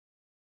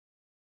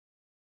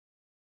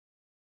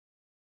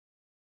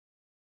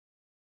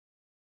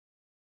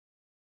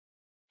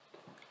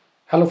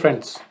Hello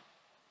friends,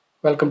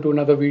 welcome to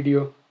another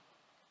video.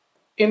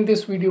 In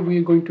this video we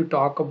are going to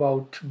talk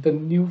about the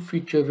new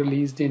feature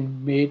released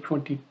in May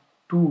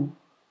 22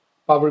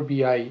 Power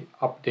BI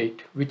update,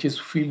 which is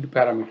field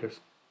parameters.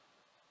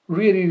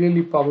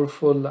 Really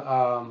powerful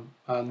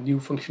new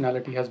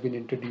functionality has been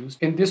introduced.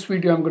 In this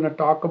video I'm going to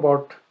talk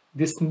about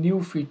this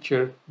new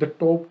feature, the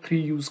top 3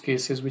 use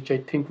cases which I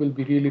think will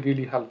be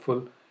really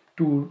helpful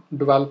to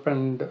develop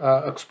and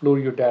explore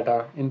your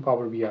data in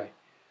Power BI.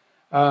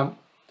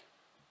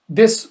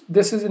 This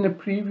is in a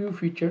preview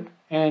feature,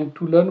 and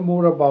to learn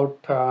more about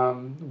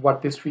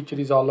what this feature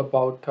is all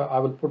about, I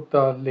will put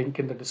the link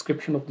in the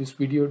description of this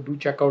video. Do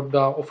check out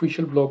the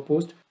official blog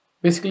post.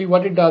 Basically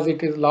what it does,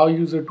 it is allow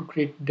user to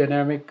create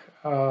dynamic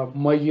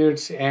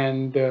measures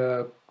and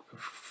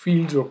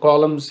fields or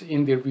columns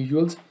in their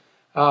visuals,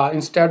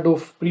 instead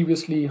of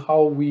previously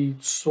how we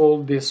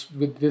solved this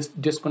with this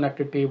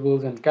disconnected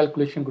tables and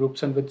calculation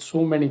groups and with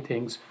so many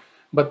things.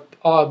 But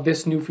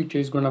this new feature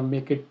is going to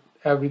make it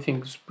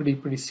everything's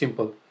pretty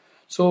simple.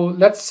 So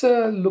let's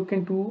look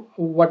into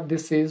what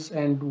this is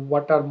and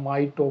what are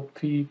my top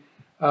 3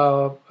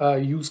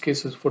 use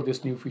cases for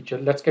this new feature.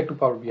 Let's get to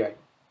Power BI.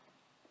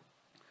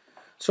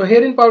 So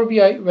here in Power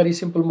BI, very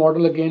simple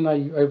model. Again,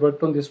 I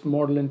worked on this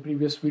model in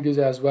previous videos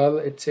as well.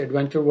 It's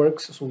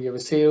AdventureWorks. So we have a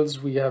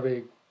sales, we have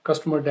a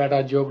customer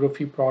data,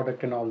 geography,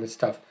 product, and all this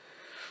stuff.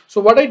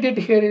 So what I did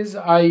here is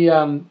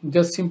I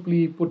just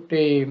simply put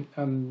a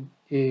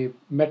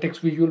metrics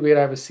visual where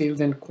I have a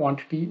sales and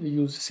quantity,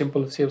 use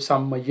simple save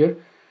sum measure,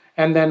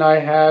 and then I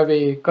have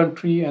a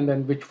country, and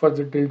then which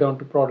further drill down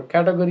to product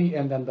category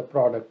and then the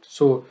product.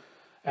 So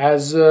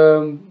as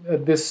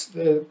this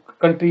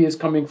country is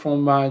coming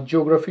from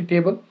geography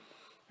table,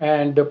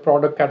 and the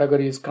product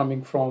category is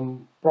coming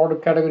from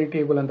product category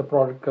table, and the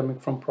product coming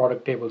from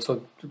product table.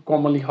 So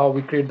commonly how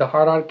we create the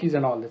hierarchies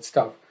and all that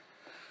stuff.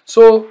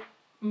 So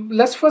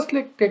let's first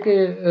take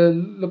a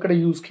look at a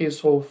use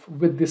case of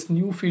with this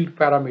new field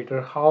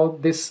parameter, how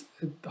this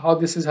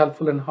is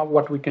helpful and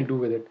what we can do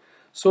with it.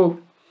 So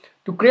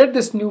to create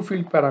this new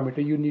field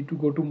parameter, you need to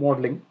go to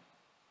modeling,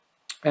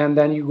 and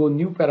then you go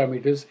new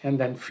parameters and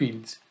then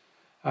fields.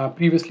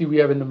 Previously we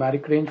have a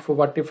numeric range for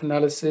what if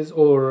analysis,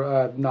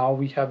 or now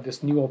we have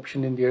this new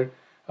option in there,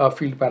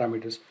 field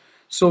parameters.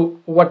 So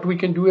what we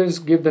can do is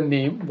give the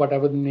name,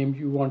 whatever the name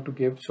you want to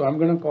give. So I'm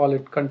going to call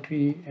it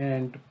country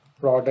and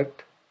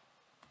product.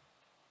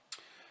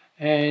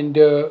 And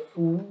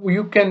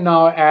you can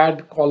now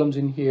add columns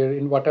in here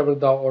in whatever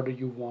the order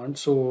you want.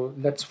 So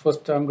let's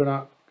first, I'm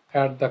gonna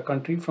add the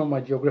country from my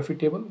geography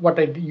table, what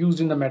I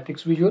used in the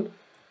metrics visual,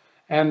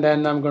 and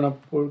then I'm gonna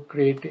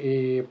create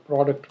a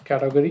product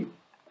category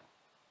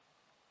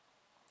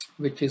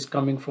which is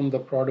coming from the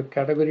product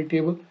category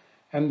table,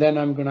 and then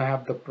I'm gonna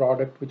have the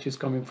product which is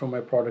coming from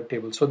my product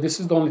table. So this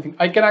is the only thing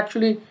I can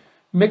actually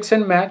mix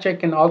and match. I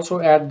can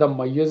also add the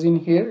measures in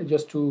here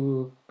just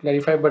to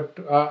clarify, but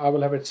I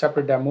will have a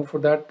separate demo for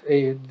that.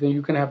 Then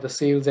you can have the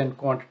sales and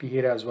quantity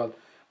here as well,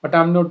 but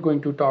I'm not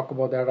going to talk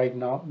about that right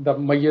now. The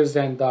measures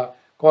and the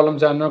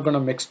columns are not going to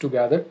mix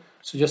together,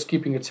 so just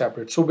keeping it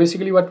separate. So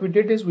basically what we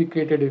did is we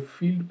created a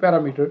field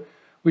parameter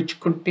which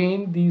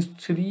contained these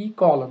 3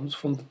 columns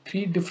from the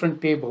 3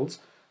 different tables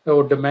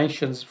or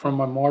dimensions from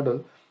my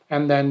model,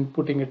 and then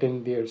putting it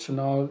in there. So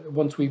now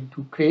once we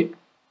do create,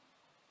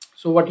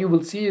 so what you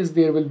will see is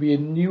there will be a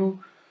new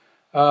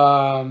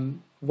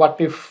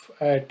what if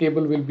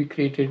table will be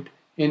created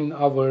in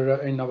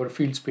our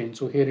fields pane.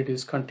 So here it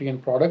is, country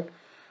and product.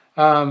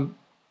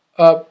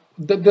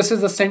 This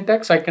is the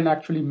syntax. I can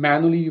actually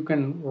manually, you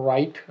can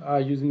write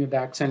using a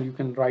DAX, and you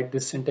can write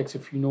this syntax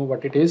if you know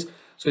what it is.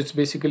 So it's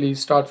basically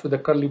starts with the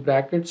curly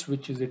brackets,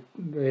 which is a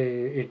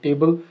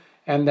table,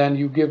 and then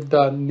you give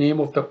the name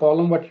of the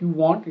column what you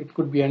want. It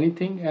could be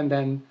anything, and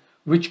then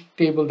which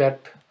table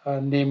that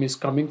name is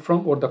coming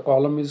from or the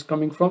column is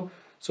coming from.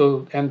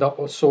 So, and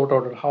the sort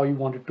order, how you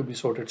want it to be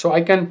sorted. So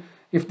I can,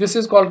 if this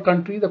is called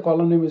country, the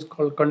column name is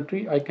called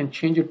country, I can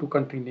change it to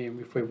country name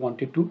if I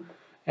wanted to.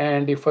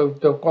 And if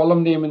the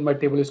column name in my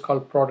table is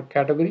called product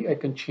category, I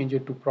can change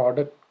it to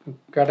product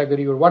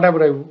category or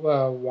whatever I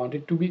want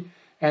it to be.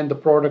 And the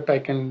product, I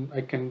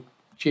can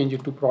change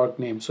it to product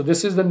name. So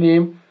this is the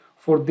name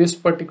for this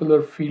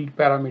particular field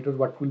parameter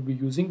what we'll be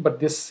using, but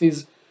this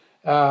is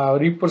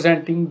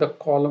representing the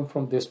column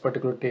from this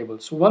particular table.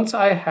 So once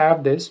I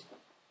have this,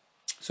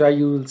 so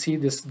you will see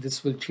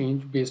this will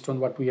change based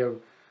on what we have,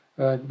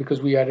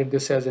 because we added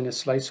this as in a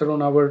slicer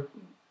on our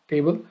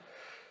table,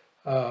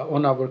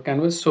 on our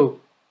canvas. So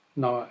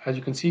now as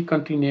you can see,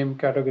 country name,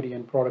 category,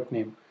 and product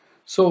name.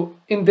 So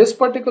in this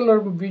particular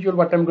visual,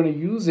 what I'm going to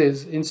use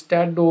is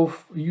instead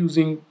of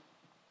using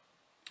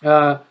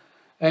the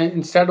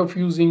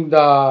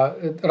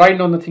right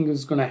now nothing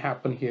is going to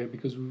happen here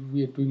because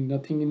we are doing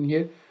nothing in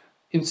here.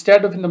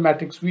 Instead of in the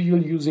matrix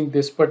visual using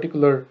this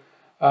particular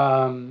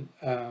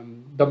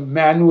the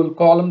manual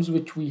columns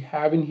which we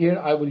have in here,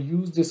 I will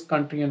use this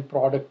country and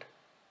product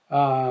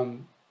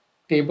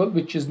table,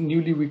 which is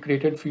newly we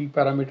created field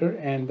parameter,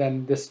 and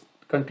then this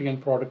country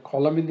and product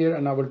column in there,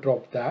 and I will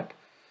drop that.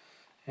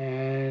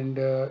 and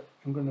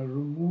I'm going to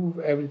remove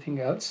everything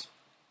else.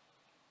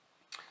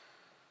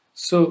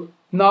 So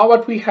now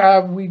what we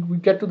have, we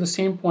get to the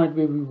same point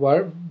where we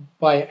were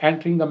by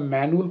entering the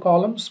manual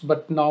columns,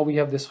 but now we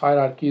have this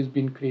hierarchy has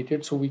been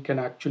created, so we can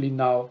actually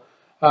now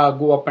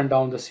go up and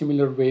down the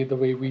similar way, the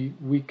way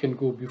we can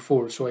go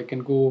before. So I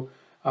can go,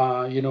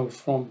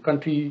 from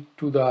country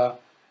to the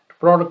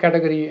product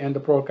category and the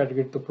product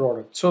category to the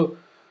product. So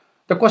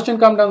the question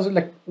comes down to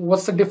like,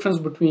 what's the difference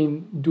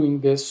between doing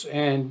this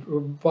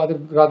and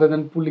rather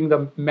than pulling the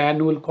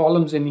manual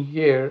columns in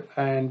here,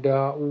 and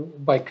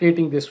by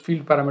creating this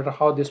field parameter,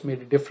 how this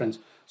made a difference.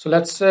 So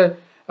let's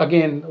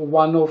again,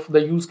 one of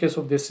the use case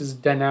of this is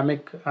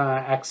dynamic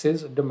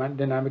axis,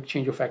 dynamic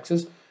change of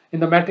axis. In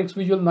the matrix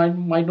visual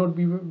might not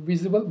be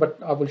visible, but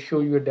I will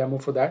show you a demo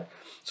for that.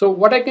 So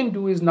what I can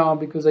do is now,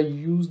 because I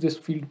use this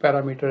field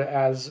parameter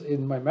as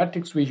in my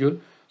matrix visual,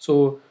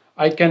 so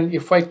I can,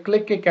 if I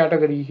click a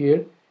category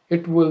here,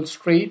 it will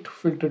straight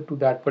filter to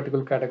that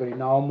particular category.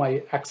 Now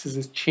my axis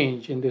is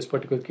changed in this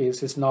particular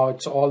case. Now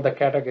it's all the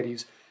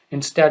categories.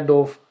 Instead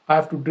of I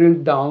have to drill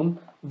down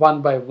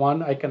one by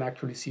one, I can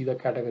actually see the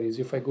categories.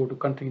 If I go to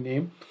country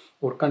name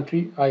or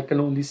country, I can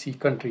only see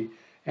country.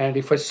 And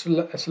if I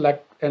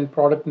select and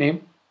product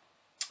name,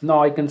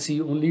 now I can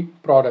see only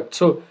product.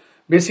 So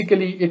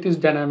basically it is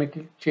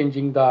dynamically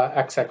changing the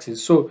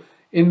x-axis. So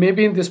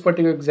maybe in this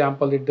particular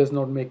example, it does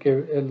not make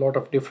a lot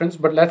of difference,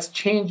 but let's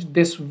change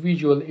this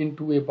visual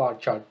into a bar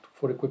chart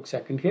for a quick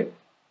second here.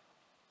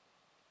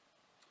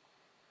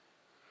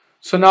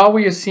 So now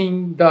we are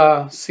seeing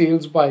the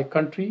sales by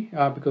country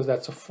because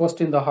that's the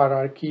first in the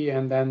hierarchy,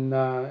 and then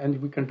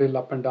and we can drill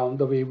up and down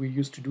the way we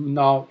used to do.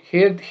 Now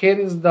here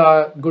is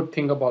the good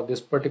thing about this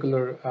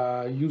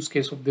particular use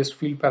case of this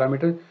field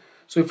parameter.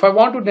 So if I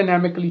want to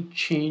dynamically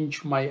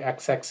change my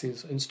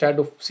x-axis, instead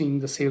of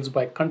seeing the sales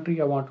by country,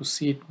 I want to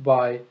see it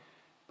by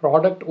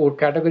product or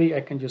category,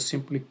 I can just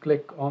simply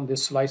click on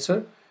this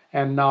slicer,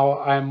 and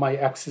now my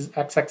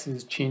x-axis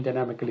is changed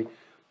dynamically.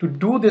 To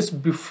do this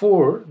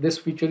before this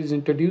feature is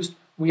introduced,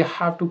 we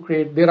have to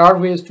create, there are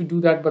ways to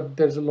do that, but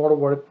there's a lot of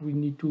work we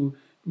need to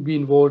be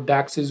involved.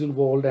 DAX is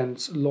involved and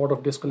a lot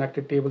of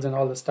disconnected tables and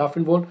all the stuff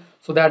involved.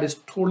 So that is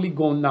totally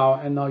gone now,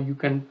 and now you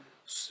can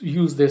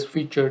use this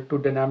feature to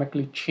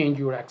dynamically change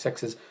your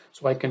x-axis.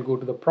 So I can go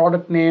to the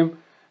product name,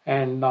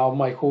 and now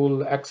my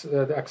whole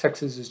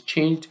x-axis is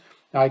changed.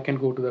 Now I can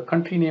go to the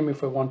country name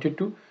if I wanted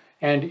to,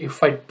 and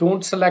if I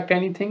don't select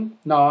anything,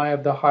 now I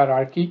have the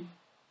hierarchy,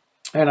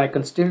 and I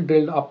can still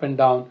drill up and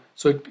down.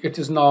 So it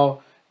is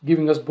now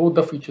giving us both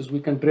the features we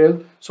can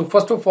drill. So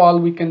first of all,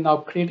 we can now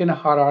create a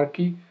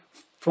hierarchy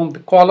from the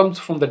columns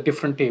from the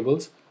different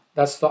tables.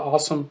 That's the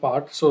awesome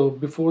part. So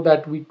before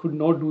that, we could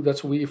not do that.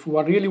 So if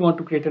we really want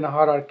to create a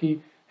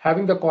hierarchy,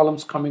 having the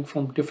columns coming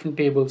from different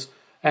tables,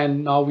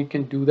 and now we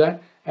can do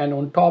that. And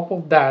on top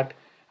of that,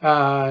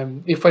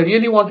 if I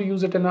really want to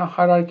use it in a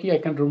hierarchy, I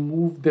can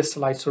remove this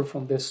slicer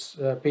from this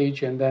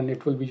page, and then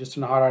it will be just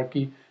in a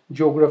hierarchy,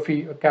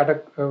 geography,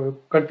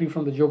 country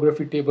from the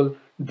geography table,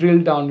 drill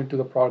down into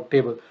the product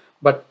table.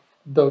 But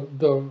the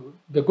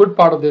good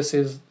part of this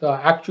is the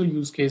actual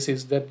use case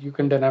is that you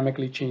can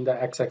dynamically change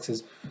the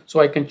x-axis. So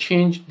I can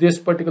change this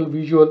particular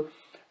visual,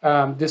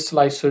 this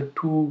slicer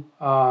to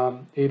a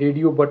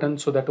radio button,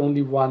 so that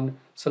only one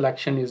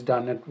selection is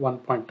done at one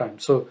point in time.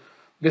 So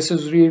this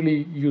is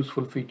really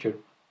useful feature.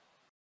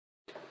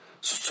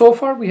 So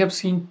far we have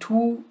seen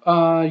two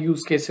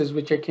use cases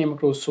which I came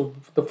across. So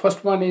the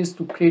first one is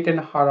to create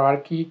a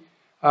hierarchy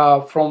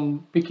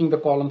from picking the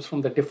columns from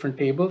the different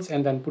tables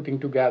and then putting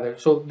together.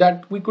 So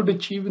that we could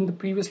achieve in the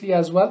previously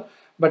as well.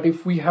 But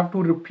if we have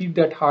to repeat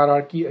that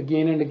hierarchy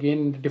again and again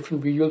in the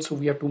different visuals, so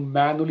we have to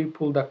manually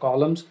pull the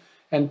columns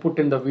and put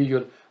in the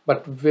visual.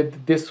 But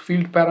with this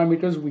field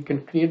parameters, we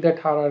can create that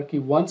hierarchy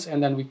once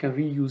and then we can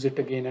reuse it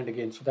again and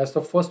again. So that's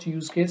the first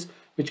use case,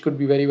 which could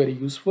be very, very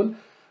useful.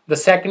 The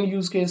second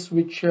use case,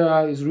 which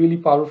is really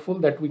powerful,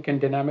 that we can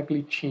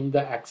dynamically change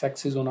the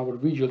x-axis on our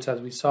visuals. As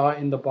we saw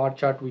in the bar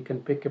chart, we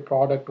can pick a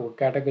product or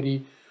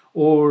category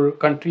or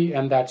country,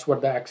 and that's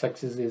what the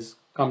x-axis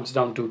comes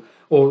down to,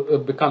 or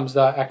becomes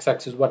the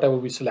x-axis, whatever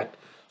we select.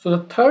 So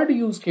the third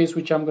use case,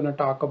 which I'm going to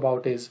talk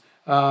about, is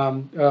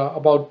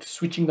about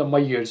switching the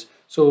measures.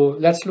 So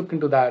let's look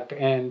into that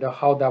and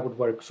how that would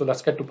work. So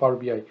let's get to Power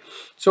BI.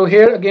 So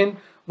here again,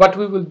 what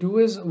we will do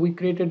is we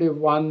created a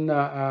one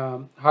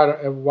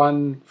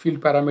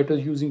field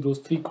parameters using those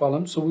three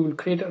columns. So we will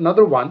create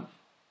another one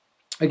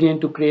again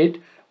to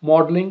create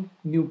modeling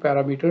new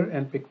parameter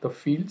and pick the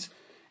fields.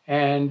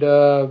 And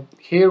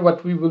here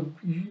what we will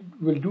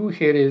do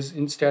here is,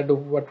 instead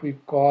of what we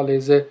call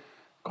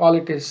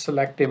it is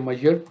select a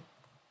measure.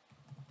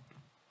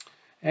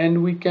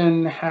 And we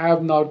can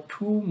have now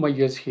two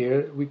measures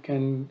here. We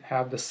can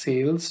have the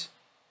sales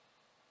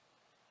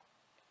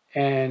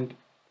and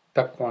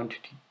the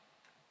quantity.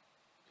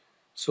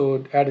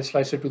 So add a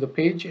slicer to the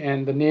page,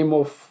 and the name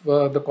of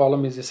the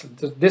column is this.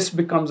 This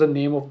becomes the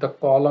name of the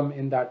column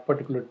in that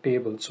particular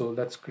table. So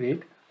that's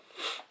great.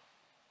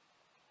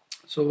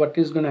 So what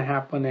is going to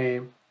happen?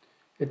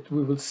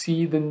 We will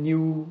see the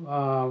new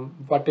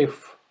what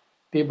if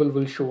table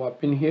will show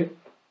up in here.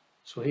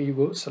 So here you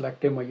go,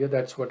 select a Meyer,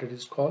 that's what it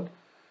is called.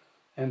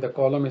 And the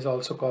column is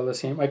also called the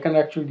same. I can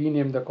actually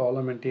rename the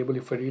column and table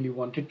if I really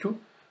wanted to.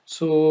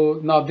 So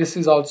now this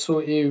is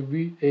also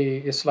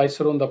a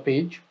slicer on the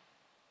page.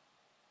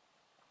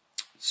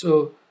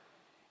 So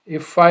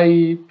if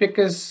I pick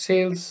as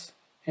sales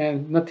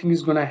and nothing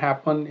is going to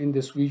happen in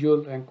this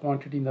visual, and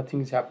quantity,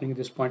 nothing is happening at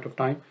this point of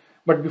time.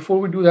 But before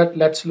we do that,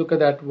 let's look at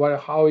that,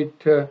 how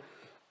it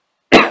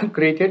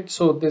created.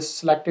 So this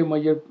selective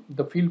Meyer,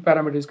 the field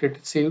parameter is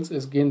created. Sales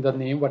is again the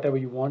name, whatever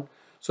you want.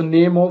 So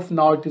name of,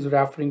 now it is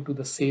referring to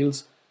the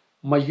sales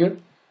Meyer.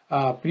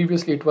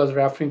 Previously it was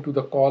referring to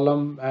the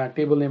column,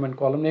 table name and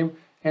column name.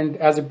 And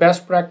as a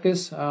best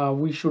practice,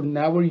 we should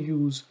never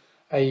use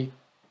a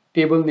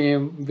table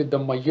name with the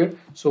Meyer.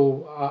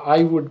 So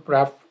I would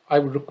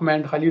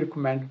recommend, highly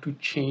recommend, to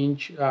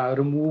change,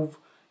 remove.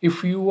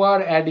 If you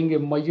are adding a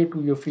Meyer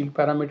to your field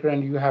parameter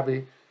and you have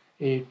a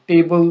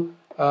table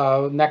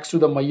next to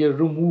the Meyer,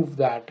 remove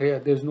that.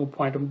 There's no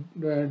point of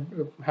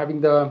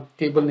having the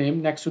table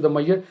name next to the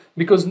Meyer,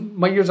 because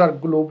Meyers are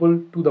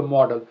global to the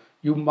model.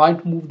 You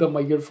might move the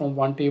Meyer from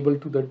one table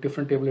to the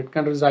different table. It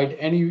can reside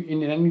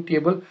in any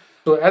table.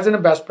 So as in a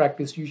best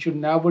practice, you should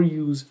never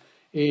use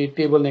a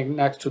table name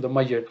next to the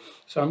Meyer.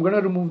 So I'm going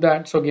to remove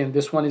that. So again,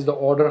 this one is the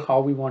order, how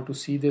we want to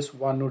see this,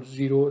 1 or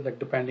 0, like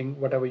depending,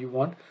 whatever you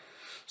want.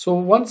 So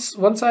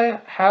once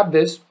I have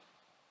this,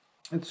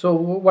 so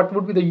what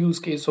would be the use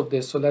case of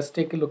this? So let's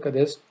take a look at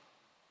this.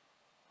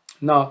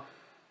 Now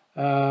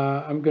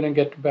I'm gonna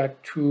get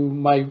back to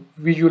my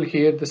visual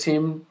here. The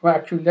same, well,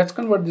 actually let's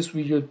convert this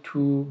visual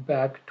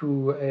back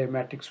to a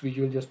matrix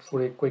visual just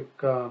for a quick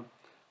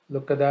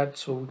look at that.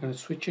 So we're going to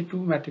switch it to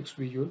matrix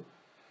visual.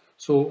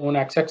 So on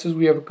x-axis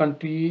we have a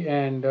country,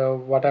 and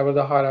whatever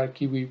the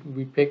hierarchy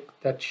we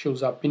pick, that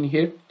shows up in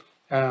here.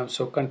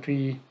 So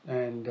country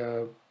and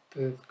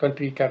the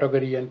country,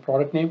 category, and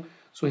product name.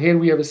 So here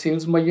we have a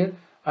sales Meyer.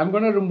 I'm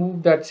going to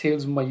remove that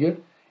sales Meyer,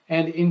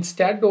 and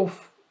instead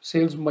of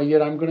sales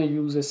Meyer, I'm going to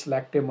use a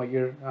select a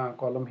Meyer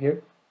column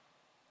here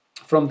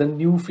from the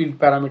new field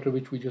parameter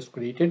which we just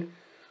created.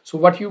 So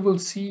what you will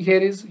see here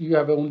is you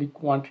have only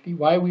quantity.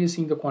 Why we are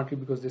seeing the quantity?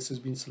 Because this has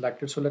been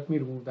selected. So let me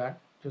remove that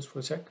just for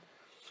a sec.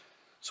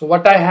 So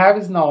what I have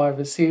is, now I have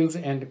a sales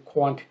and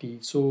quantity.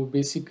 So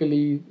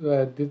basically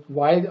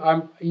why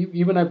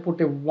I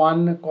put a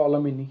one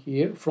column in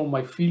here from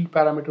my field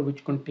parameter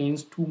which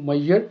contains two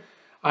Meyer.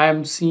 I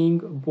am seeing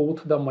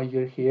both the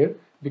Meyer here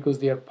because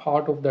they are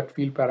part of that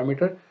field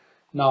parameter.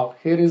 Now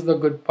here is the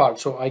good part.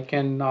 So I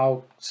can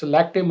now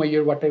select a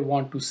Meyer what I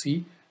want to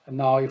see. And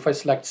now if I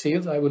select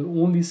sales, I will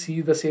only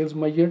see the sales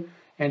Meyer.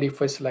 And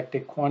if I select a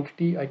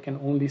quantity, I can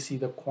only see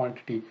the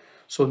quantity.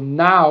 So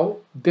now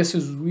this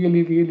is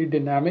really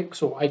dynamic.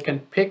 So I can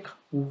pick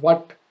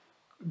what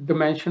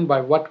dimension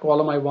by what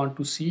column I want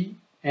to see,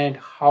 and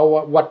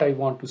what I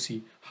want to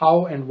see,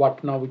 how and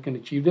what. Now we can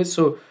achieve this.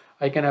 So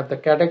I can have the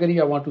category.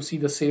 I want to see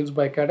the sales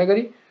by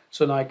category.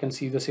 So now I can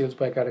see the sales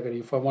by category.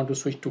 If I want to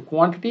switch to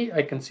quantity,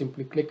 I can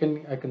simply click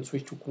and I can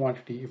switch to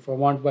quantity. If I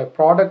want by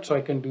product, so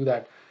I can do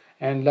that.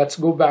 And let's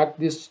go back,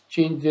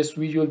 change this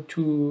visual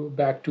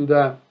back to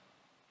the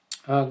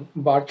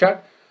bar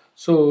chart.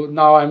 So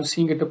now I'm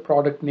seeing it a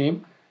product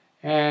name,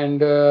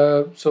 and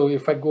so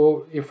if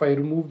I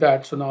remove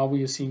that, so now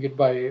we are seeing it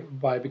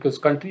by because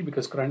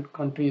current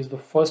country is the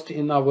first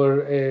in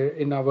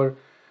our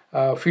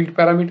field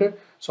parameter.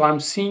 So I'm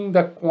seeing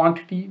the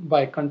quantity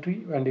by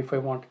country, and if I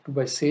want to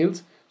by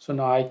sales, so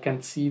now I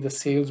can see the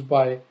sales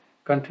by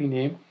country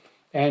name.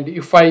 And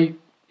if I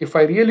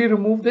really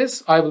remove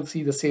this, I will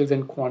see the sales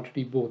and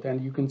quantity both,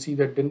 and you can see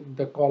that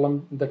the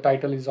column, the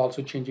title is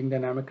also changing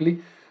dynamically.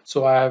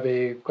 So I have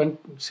a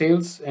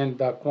sales and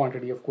the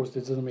quantity. Of course,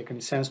 this doesn't make any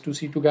sense to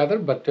see together,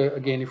 but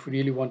again, if we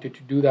really wanted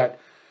to do that,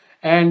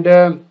 and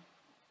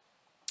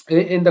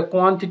in the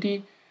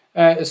quantity,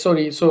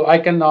 so I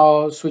can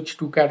now switch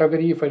to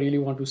category if I really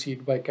want to see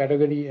it by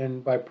category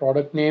and by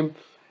product name,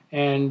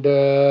 and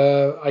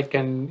I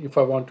can, if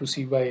I want to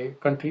see by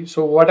country.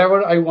 So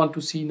whatever I want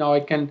to see now, I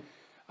can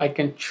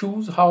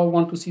choose how I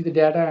want to see the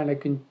data, and I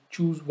can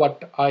choose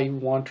what I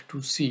want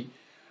to see.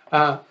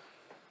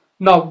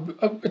 Now,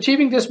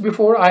 achieving this,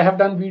 before I have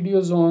done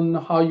videos on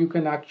how you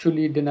can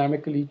actually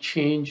dynamically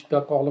change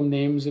the column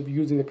names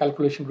using the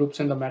calculation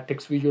groups and the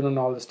matrix visual and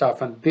all the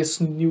stuff. And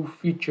this new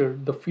feature,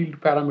 the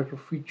field parameter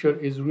feature,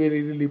 is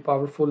really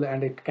powerful,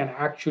 and it can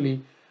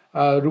actually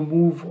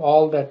remove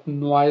all that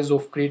noise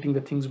of creating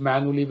the things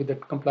manually with the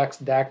complex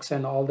DAX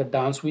and all the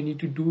dance we need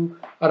to do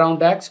around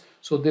DAX.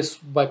 So this,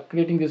 by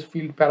creating these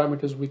field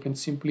parameters, we can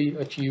simply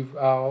achieve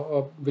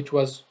which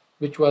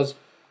was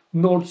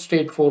not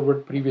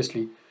straightforward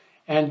previously.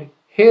 And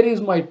here is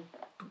my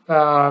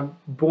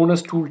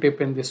bonus tooltip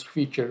in this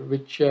feature,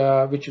 which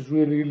is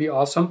really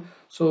awesome.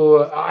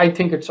 So I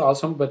think it's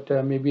awesome, but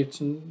maybe it's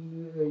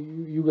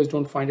you guys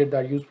don't find it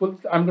that useful.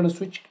 I'm going to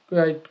switch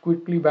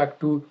quickly back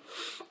to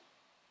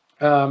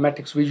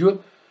matrix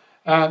visual.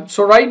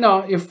 So right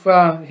now, if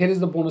here is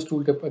the bonus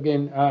tooltip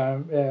again,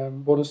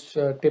 bonus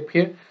tip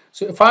here.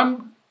 So if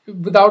I'm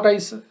without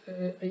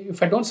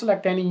if I don't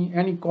select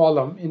any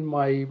column in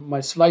my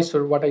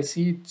slicer, what I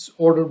see, it's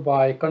ordered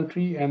by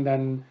country and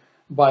then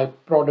by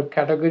product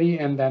category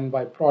and then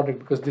by product,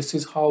 because this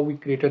is how we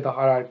created the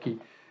hierarchy,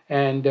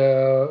 and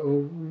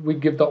we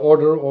give the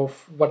order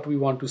of what we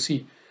want to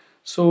see.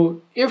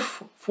 So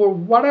if for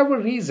whatever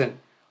reason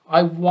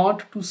I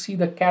want to see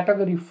the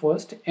category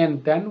first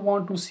and then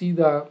want to see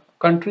the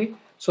country,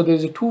 so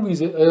there's a two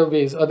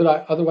ways.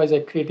 Otherwise I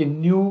create a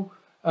new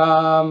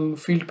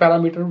field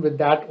parameter with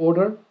that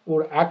order,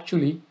 or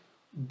actually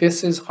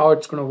this is how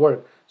it's going to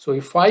work. So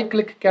if I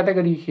click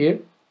category here,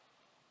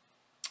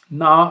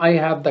 now I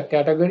have the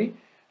category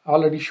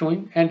already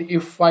showing, and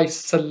if I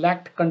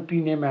select country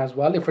name as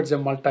well, if it's a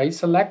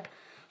multi-select,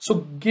 so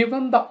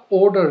given the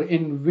order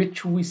in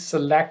which we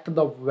select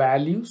the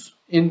values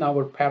in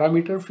our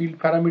parameter, field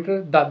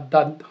parameter, that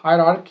the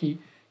hierarchy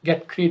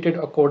get created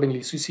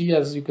accordingly. So you see,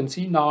 as you can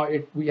see now,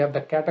 we have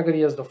the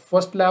category as the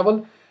first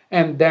level,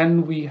 and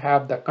then we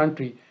have the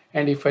country.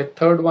 And if a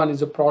third one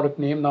is a product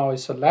name, now I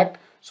select,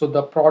 so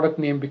the product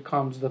name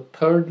becomes the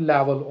third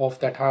level of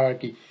that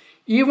hierarchy.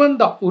 Even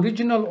the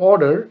original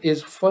order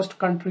is first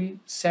country,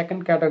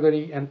 second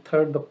category, and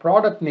third the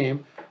product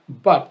name,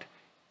 but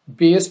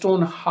based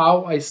on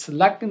how I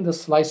select in the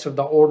slicer,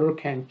 the order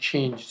can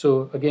change.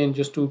 So again,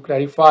 just to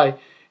clarify,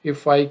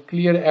 if I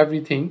clear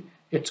everything,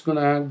 it's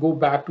gonna go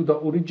back to the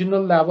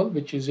original level,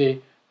 which is a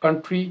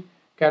country,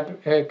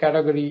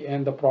 category,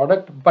 and the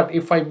product. But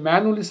if I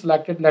manually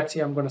select it, let's say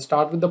I'm going to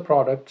start with the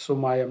product,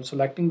 so I'm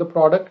selecting the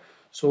product,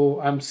 so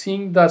I'm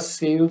seeing the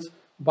sales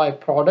by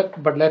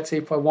product. But let's say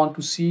if I want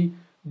to see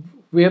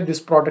where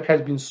this product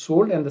has been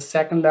sold, and the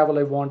second level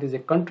I want is a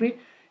country,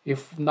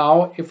 if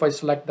I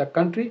select the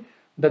country,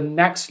 the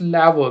next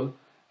level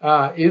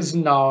is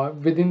now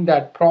within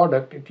that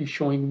product, it is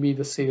showing me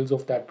the sales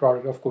of that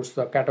product. Of course,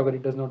 the category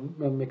does not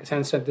make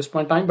sense at this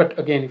point in time, but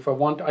again, if I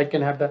want, I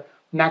can have the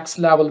next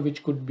level,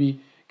 which could be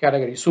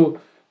category.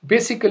 So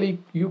basically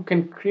you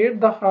can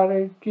create the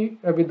hierarchy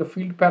with the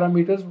field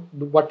parameters,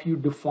 what you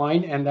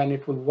define, and then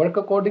it will work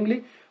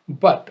accordingly.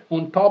 But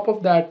on top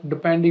of that,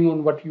 depending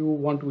on what you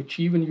want to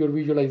achieve in your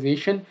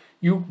visualization,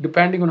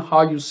 depending on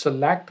how you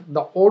select,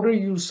 the order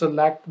you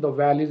select the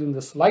values in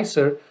the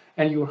slicer,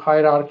 and your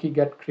hierarchy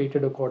get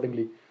created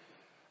accordingly.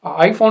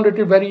 I found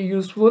it very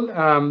useful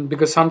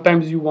because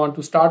sometimes you want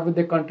to start with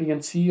the country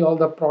and see all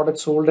the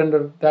products sold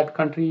under that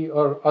country,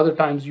 or other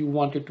times you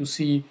wanted to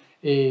see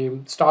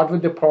start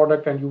with the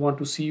product and you want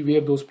to see where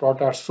those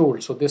products are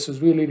sold. So this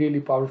is really, really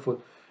powerful.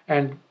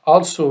 And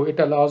also it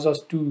allows us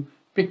to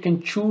pick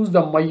and choose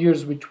the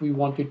measures which we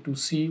wanted to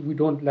see. We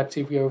don't, let's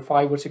say if we have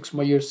 5 or 6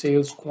 measures,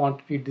 sales,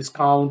 quantity,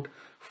 discount,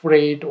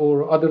 freight,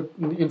 or other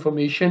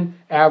information,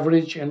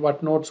 average and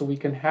whatnot. So we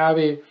can have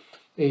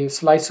a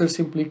slicer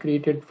simply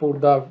created for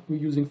the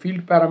using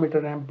field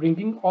parameter and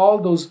bringing all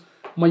those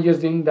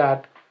measures in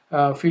that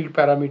field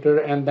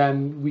parameter, and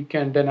then we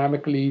can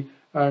dynamically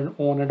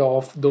on and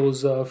off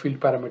those field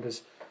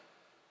parameters.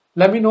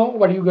 Let me know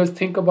what you guys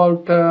think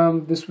about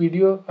this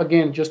video.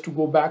 Again, just to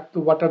go back to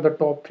what are the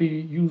top 3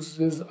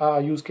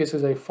 use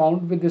cases I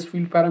found with this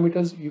field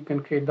parameters. You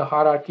can create the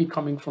hierarchy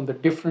coming from the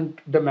different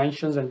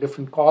dimensions and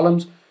different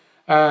columns.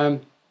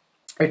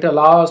 It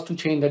allows to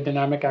change the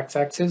dynamic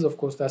x-axis. Of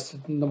course, that's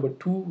number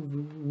 2.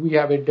 We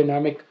have a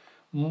dynamic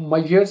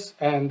measures,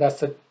 and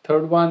that's the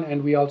third one.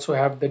 And we also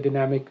have the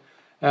dynamic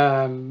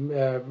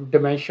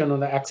dimension on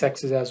the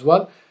x-axis as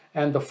well.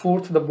 And the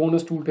fourth, the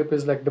bonus tooltip,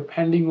 is like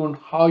depending on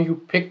how you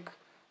pick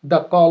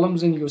the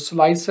columns in your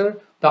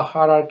slicer, the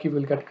hierarchy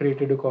will get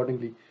created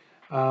accordingly.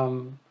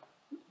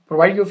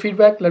 Provide your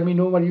feedback. Let me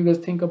know what you guys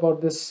think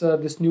about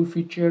this new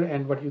feature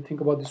and what you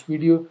think about this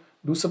video.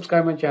 Do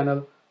subscribe my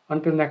channel.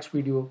 Until next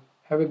video,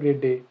 have a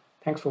great day.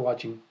 Thanks for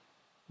watching.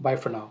 Bye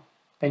for now.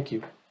 Thank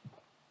you.